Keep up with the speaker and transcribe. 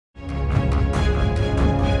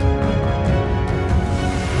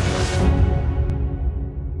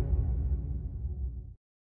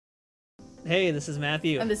Hey, this is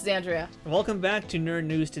Matthew. And this is Andrea. Welcome back to Nerd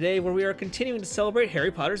News Today, where we are continuing to celebrate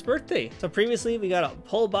Harry Potter's birthday. So previously, we got a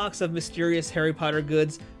whole box of mysterious Harry Potter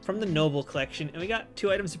goods from the Noble Collection, and we got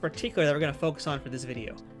two items in particular that we're going to focus on for this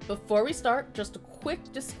video. Before we start, just a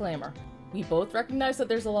quick disclaimer. We both recognize that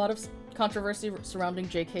there's a lot of controversy surrounding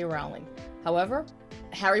J.K. Rowling. However,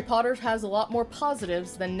 Harry Potter has a lot more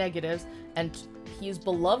positives than negatives, and he is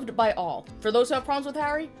beloved by all. For those who have problems with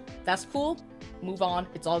Harry, that's cool. Move on.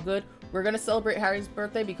 It's all good. We're going to celebrate Harry's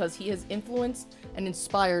birthday because he has influenced and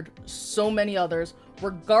inspired so many others,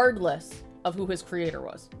 regardless of who his creator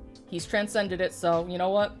was. He's transcended it, so you know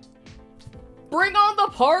what? Bring on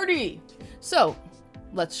the party! So,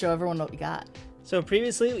 let's show everyone what we got. So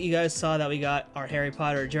previously, you guys saw that we got our Harry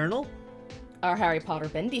Potter journal. Our Harry Potter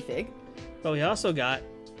bendy fig. But we also got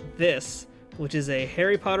this, which is a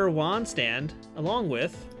Harry Potter wand stand, along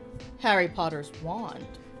with Harry Potter's wand.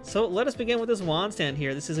 So let us begin with this wand stand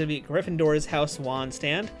here. This is going to be Gryffindor's house wand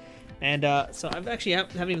stand. And so I've actually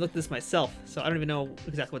haven't even looked at this myself, so I don't even know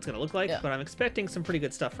exactly what it's going to look like, but I'm expecting some pretty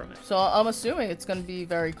good stuff from it. So I'm assuming it's going to be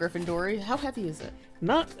very Gryffindor-y. How heavy is it?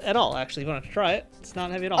 Not at all, actually. If you want to try it, it's not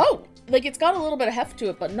heavy at all. Oh, like it's got a little bit of heft to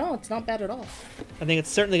it, but no, it's not bad at all. I think it's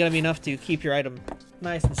certainly going to be enough to keep your item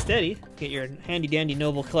nice and steady. Get your handy-dandy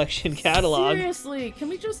Noble Collection catalog. Seriously, can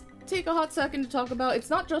we just take a hot second to talk about, it's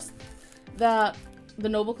not just that the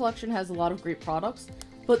Noble Collection has a lot of great products,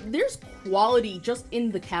 but there's quality just in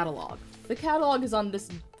the catalog. The catalog is on this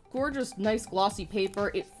gorgeous, nice, glossy paper.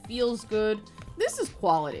 It feels good. This is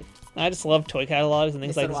quality. I just love toy catalogs and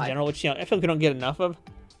things like this in general, which, you know, I feel like we don't get enough of.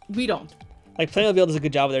 We don't. Like, Playmobil does a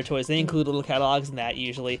good job with their toys. They include little catalogs in that,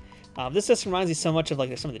 usually. This just reminds me so much of,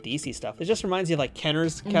 like, some of the DC stuff. It just reminds you of, like,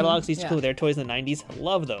 Kenner's catalogs. They used to include their toys in the 90s. I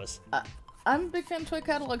love those. I'm a big fan of toy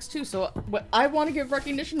catalogs too, so I want to give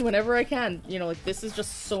recognition whenever I can. You know, like, this is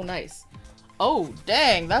just so nice. Oh,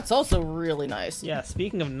 dang, that's also really nice. Yeah,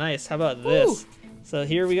 speaking of nice, how about this? Ooh. So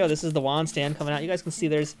here we go. This is the wand stand coming out. You guys can see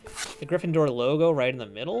there's the Gryffindor logo right in the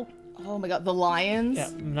middle. Oh my god, the lions. Yeah,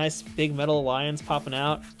 nice big metal lions popping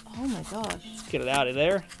out. Oh my gosh. Let's get it out of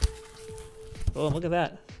there. Oh, look at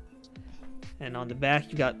that. And on the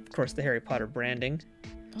back, you got, of course, the Harry Potter branding.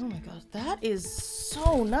 Oh my gosh, that is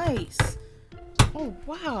so nice. Oh,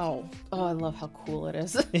 wow. Oh, I love how cool it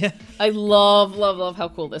is. Yeah. I love how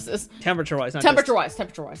cool this is. Temperature-wise, not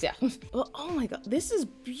Temperature-wise, yeah. Oh my god, this is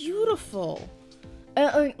beautiful.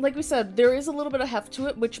 Like we said, there is a little bit of heft to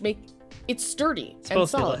it, which make it's sturdy and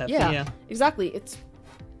solid. Hefty, yeah, exactly. It's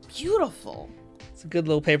beautiful. It's a good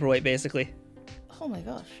little paperweight, basically. Oh my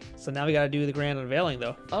gosh. So now we gotta do the grand unveiling,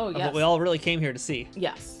 though. Oh, yes. Of what we all really came here to see.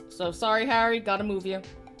 Yes. So, sorry, Harry. Gotta move you.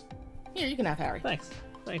 Here, you can have Harry. Thanks.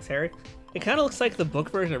 Thanks, Harry. It kind of looks like the book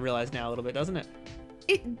version, I realize now, a little bit, doesn't it?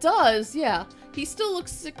 It does, yeah. He still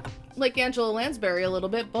looks like Angela Lansbury a little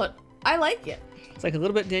bit, but I like it. It's like a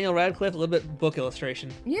little bit Daniel Radcliffe, a little bit book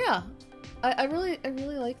illustration. Yeah. I really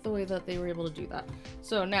like the way that they were able to do that.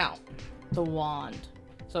 So now, the wand.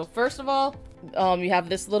 So first of all, you have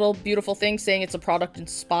this little beautiful thing saying it's a product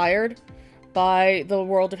inspired by the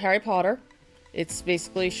world of Harry Potter. It's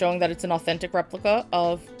basically showing that it's an authentic replica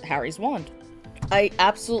of Harry's wand. I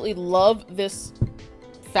absolutely love this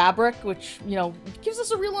fabric, which, you know, gives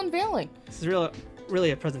us a real unveiling. This is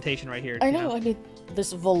really a presentation right here. I know. I mean,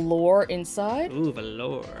 this velour inside. Ooh,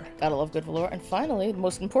 velour. Gotta love good velour. And finally,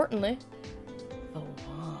 most importantly, the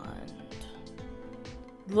wand.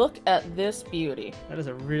 Look at this beauty. That is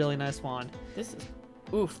a really nice wand.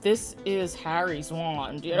 This is Harry's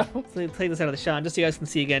wand, you know? So take this out of the shot, just so you guys can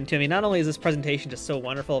see again, too. I mean, not only is this presentation just so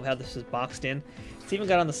wonderful of how this is boxed in, it's even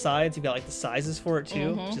got on the sides, you've got, like, the sizes for it,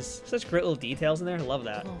 too. Just such great little details in there. I love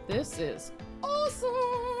that. Oh, this is awesome!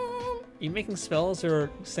 Are you making spells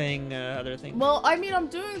or saying other things? Well, I mean, I'm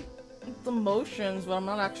doing the motions, but I'm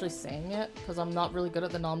not actually saying it, because I'm not really good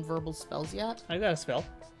at the non-verbal spells yet. I got a spell.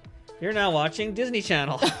 You're now watching Disney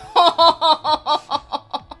Channel.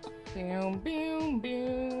 Boom, boom,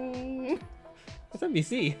 boom. What's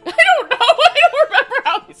NBC? I don't know. I don't remember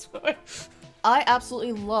how he's doing. I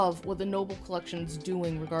absolutely love what the Noble Collection's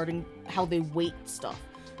doing regarding how they weight stuff.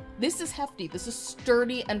 This is hefty. This is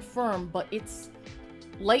sturdy and firm, but it's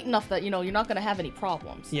light enough that, you know, you're not going to have any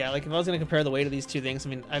problems. Yeah, like if I was going to compare the weight of these two things, I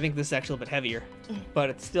mean, I think this is actually a bit heavier, but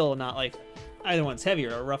it's still not like either one's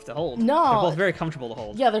heavier or rough to hold. No. They're both very comfortable to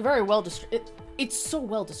hold. Yeah, they're very well distributed. It's so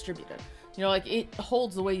well distributed. You know, like, it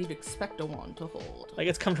holds the way you'd expect a wand to hold. Like,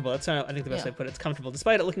 it's comfortable. That's, I think, the best way to put it. It's comfortable.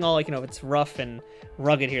 Despite it looking all like, you know, it's rough and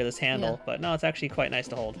rugged here, this handle. Yeah. But no, it's actually quite nice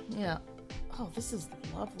to hold. Yeah. Oh, this is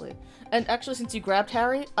lovely. And actually, since you grabbed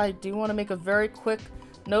Harry, I do want to make a very quick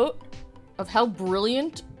note of how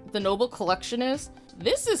brilliant the Noble Collection is.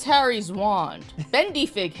 This is Harry's wand. Bendy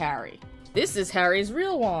Fig Harry. This is Harry's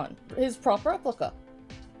real wand, his prop replica.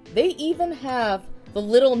 They even have the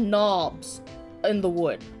little knobs in the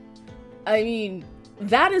wood. I mean,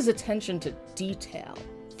 that is attention to detail.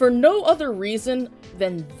 For no other reason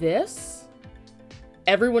than this,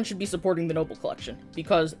 everyone should be supporting the Noble Collection,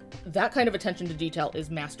 because that kind of attention to detail is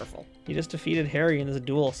masterful. You just defeated Harry in this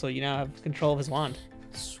duel, so you now have control of his wand.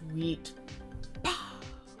 Sweet.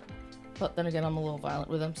 But then again, I'm a little violent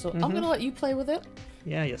with him, so I'm gonna let you play with it.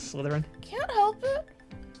 Yeah, you Slytherin. Can't help it.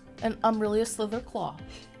 And I'm really a Slither Claw.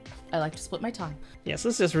 I like to split my time. Yeah, so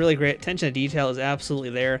this is just really great. Attention to detail is absolutely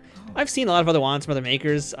there. I've seen a lot of other wands from other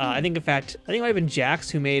makers. I think, in fact, it might have been Jax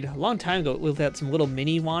who made, a long time ago, we had some little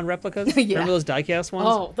mini wand replicas. Yeah. Remember those die-cast ones?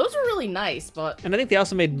 Oh, those were really nice, but... And I think they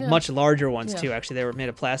also made much larger ones, too, actually. They were made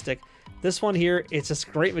of plastic. This one here, it's just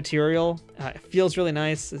great material. It feels really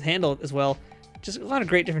nice. The handle as well. Just a lot of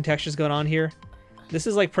great different textures going on here. This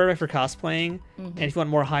is, like, perfect for cosplaying, and if you want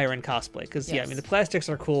more higher-end cosplay. Because, yeah, I mean, the plastics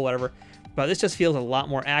are cool, whatever. But this just feels a lot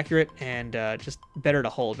more accurate and just better to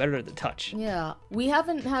hold, better to touch. Yeah, we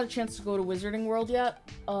haven't had a chance to go to Wizarding World yet,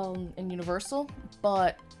 in Universal,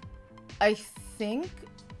 but I think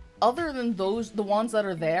other than the wands that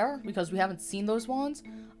are there, because we haven't seen those wands,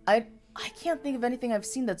 I can't think of anything I've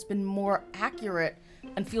seen that's been more accurate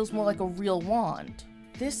and feels more like a real wand.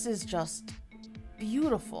 This is just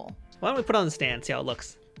beautiful. Why don't we put it on the stand, see how it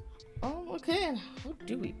looks? Oh, okay. How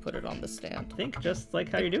do we put it on the stand? I think just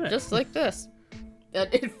like how you're doing it. Just like this.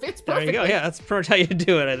 It fits perfectly. There you go. Yeah, that's pretty much how you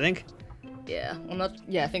do it, I think. Yeah, I'm not.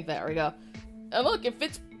 Yeah, I think there we go. And look, it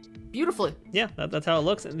fits beautifully. Yeah, that's how it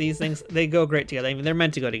looks. And these things, they go great together. I mean, they're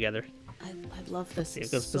meant to go together. I love this.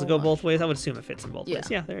 Does it go both ways? I would assume it fits in both ways.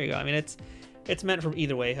 Yeah, there you go. I mean, it's meant for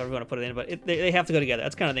either way, however you want to put it in, but they have to go together.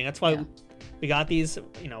 That's kind of thing. That's why we got these.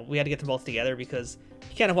 You know, we had to get them both together because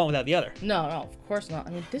you can't have one without the other. No, of course not.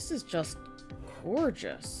 I mean, this is just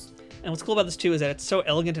gorgeous. And what's cool about this too is that it's so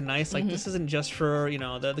elegant and nice. Like this isn't just for, you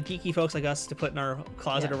know, the geeky folks like us to put in our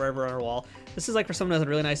closet or wherever on our wall. This is like for someone who has a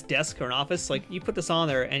really nice desk or an office. Like you put this on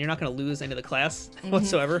there and you're not going to lose any of the class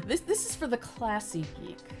whatsoever. This is for the classy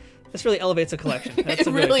geek. This really elevates a collection. That's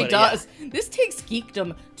It really does. Yeah. This takes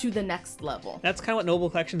geekdom to the next level. That's kind of what Noble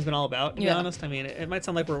Collection's been all about, to be honest. I mean, it might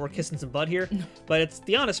sound like we're kissing some butt here, but it's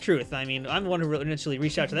the honest truth. I mean, I'm the one who really initially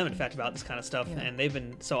reached out to them, in fact, about this kind of stuff, and they've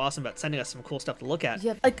been so awesome about sending us some cool stuff to look at.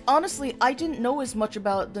 Yeah, like, honestly, I didn't know as much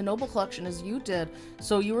about the Noble Collection as you did,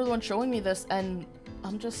 so you were the one showing me this, and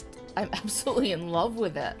I'm absolutely in love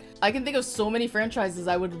with it. I can think of so many franchises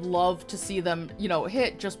I would love to see them, you know,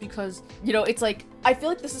 hit just because, you know, it's like, I feel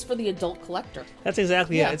like this is for the adult collector. That's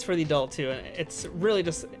exactly it. It's for the adult too. And it's really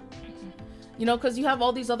just... You know, because you have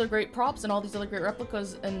all these other great props and all these other great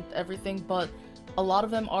replicas and everything, but a lot of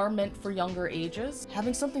them are meant for younger ages.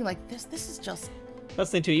 Having something like this is just... That's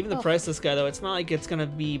the thing too, even the price of this guy though, it's not like it's gonna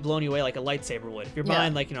be blowing you away like a lightsaber would. If you're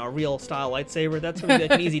buying like, you know, a real style lightsaber, that's gonna be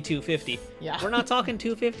like an easy $250. Yeah. We're not talking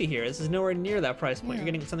 $250 here. This is nowhere near that price point. You're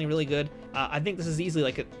getting something really good. I think this is easily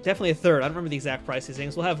like definitely a third. I don't remember the exact price of these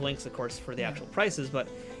things. We'll have links, of course, for the actual prices, but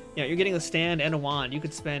you know, you're getting a stand and a wand. You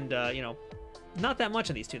could spend, you know, not that much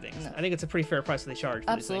on these two things. No. I think it's a pretty fair price that they charge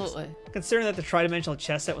for these things. Considering that the tridimensional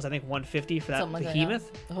chess set was, I think, $150 for that behemoth.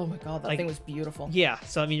 Oh my god, that thing was beautiful. Yeah,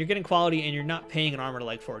 so I mean, you're getting quality and you're not paying an armor to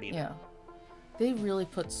like $40 either. Yeah. They really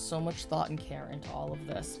put so much thought and care into all of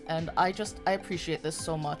this, and I appreciate this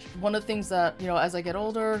so much. One of the things that, you know, as I get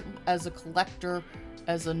older, as a collector,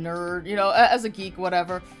 as a nerd, you know, as a geek,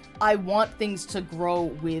 whatever, I want things to grow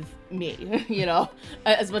with me, you know?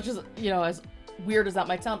 As much as, you know, as weird as that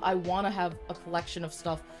might sound, I want to have a collection of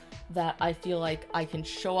stuff that I feel like I can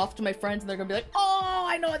show off to my friends and they're gonna be like, oh,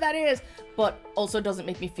 I know what that is, but also doesn't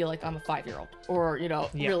make me feel like I'm a 5-year-old or, you know,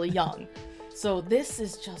 really young. So this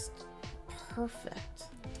is just perfect.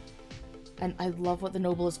 And I love what the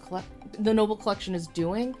Noble Collection is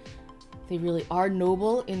doing. They really are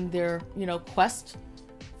noble in their, you know, quest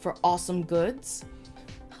for awesome goods.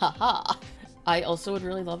 Haha. I also would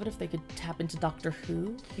really love it if they could tap into Doctor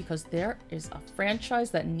Who, because there is a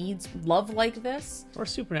franchise that needs love like this. Or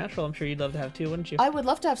Supernatural, I'm sure you'd love to have too, wouldn't you? I would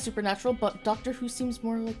love to have Supernatural, but Doctor Who seems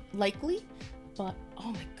more likely. But,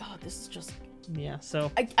 oh my god, this is just... Yeah,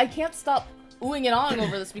 so... I can't stop oohing and ahhing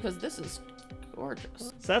over this because this is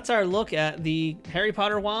gorgeous. So that's our look at the Harry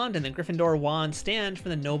Potter wand and the Gryffindor wand stand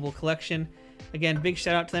from the Noble Collection. Again, big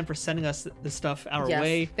shout out to them for sending us this stuff our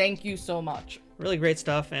way. Thank you so much. Really great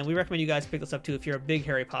stuff, and we recommend you guys pick this up too if you're a big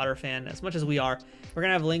Harry Potter fan, as much as we are. We're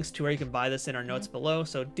gonna have links to where you can buy this in our notes below,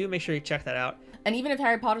 so do make sure you check that out. And even if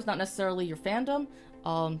Harry Potter's not necessarily your fandom,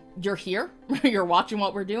 you're here, you're watching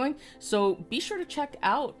what we're doing, so be sure to check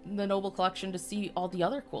out the Noble Collection to see all the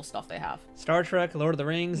other cool stuff they have. Star Trek, Lord of the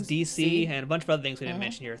Rings, DC, and a bunch of other things we didn't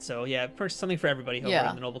mention here. So yeah, something for everybody over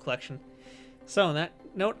in the Noble Collection. So on that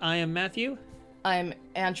note, I am Matthew. I'm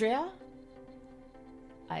Andrea.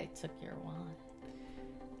 I took your wand.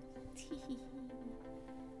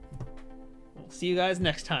 We'll see you guys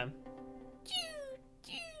next time.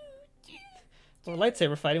 Or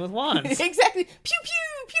lightsaber fighting with wands. Exactly. Pew pew.